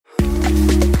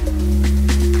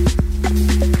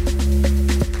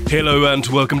Hello and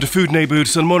welcome to Food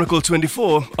Neighbourhoods on Monocle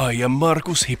 24. I am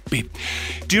Markus Hippi.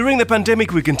 During the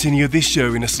pandemic we continue this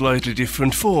show in a slightly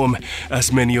different form.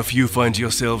 As many of you find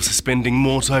yourselves spending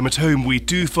more time at home, we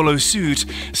do follow suit,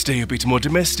 stay a bit more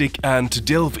domestic and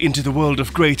delve into the world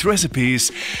of great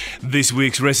recipes. This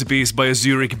week's recipe is by a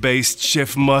Zürich-based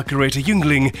chef Margaretha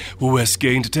Jüngling, who has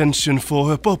gained attention for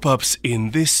her pop-ups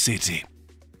in this city.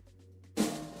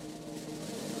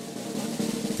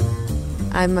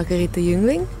 I'm Margaretha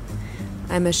Jüngling.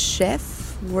 I'm a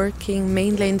chef working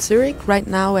mainly in Zürich right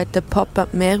now at the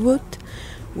pop-up Neighbourhoods,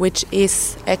 which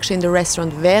is actually in the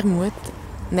restaurant Wermut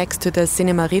next to the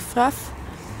cinema Riffraff.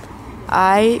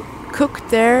 I cooked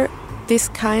there this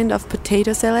kind of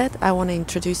potato salad I want to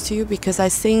introduce to you because I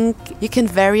think you can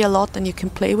vary a lot and you can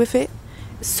play with it.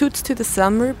 It suits to the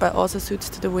summer but also suits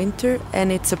to the winter,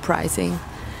 and it's surprising.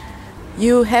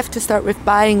 You have to start with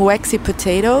buying waxy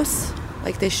potatoes.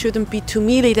 Like, they shouldn't be too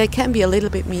mealy. They can be a little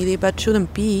bit mealy, but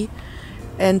shouldn't be.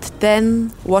 And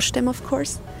then wash them, of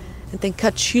course. And then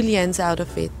cut juliennes out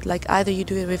of it. Like, either you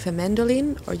do it with a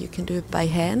mandolin or you can do it by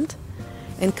hand.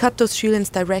 And cut those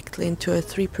juliennes directly into a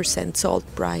 3% salt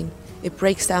brine. It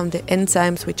breaks down the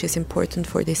enzymes, which is important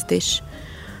for this dish.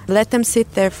 Let them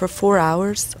sit there for 4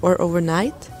 hours or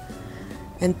overnight.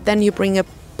 And then you bring a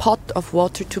pot of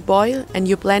water to boil and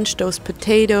you blanch those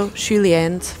potato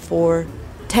juliennes for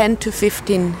 10 to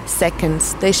 15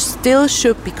 seconds. They still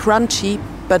should be crunchy,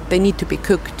 but they need to be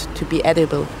cooked to be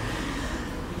edible.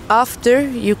 After,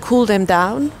 you cool them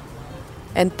down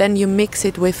and then you mix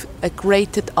it with a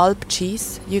grated Alp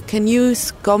cheese. You can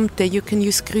use Comté, you can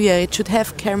use Gruyère. It should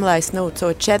have caramelized notes, so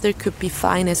a cheddar could be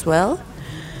fine as well.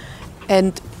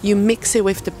 And you mix it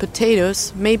with the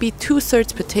potatoes, maybe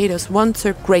 2/3 potatoes,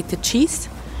 1/3 grated cheese.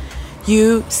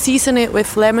 You season it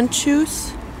with lemon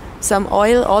juice, some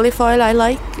oil, olive oil I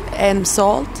like, and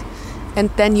salt.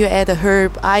 And then you add a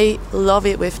herb. I love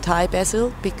it with Thai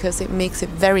basil because it makes it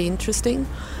very interesting.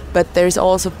 But there's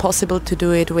also possible to do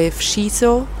it with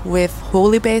shiso, with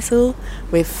holy basil,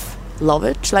 with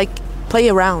lovage. Like, play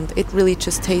around. It really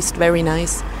just tastes very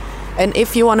nice. And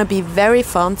if you want to be very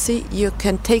fancy, you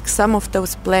can take some of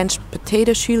those blanched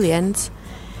potato juliennes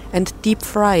and deep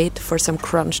fry it for some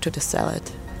crunch to the salad.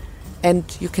 And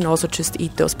you can also just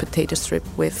eat those potato strips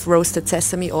with roasted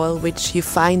sesame oil, which you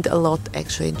find a lot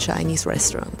actually in Chinese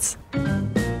restaurants.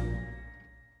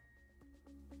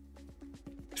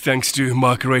 Thanks to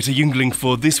Margaretha Jüngling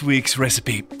for this week's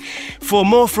recipe. For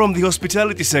more from the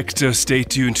hospitality sector, stay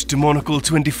tuned to Monocle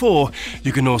 24.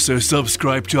 You can also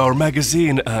subscribe to our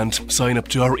magazine and sign up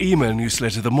to our email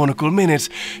newsletter, The Monocle Minute.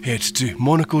 Head to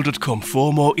monocle.com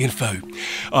for more info.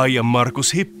 I am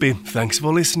Markus Hippi. Thanks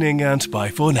for listening and bye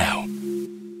for now.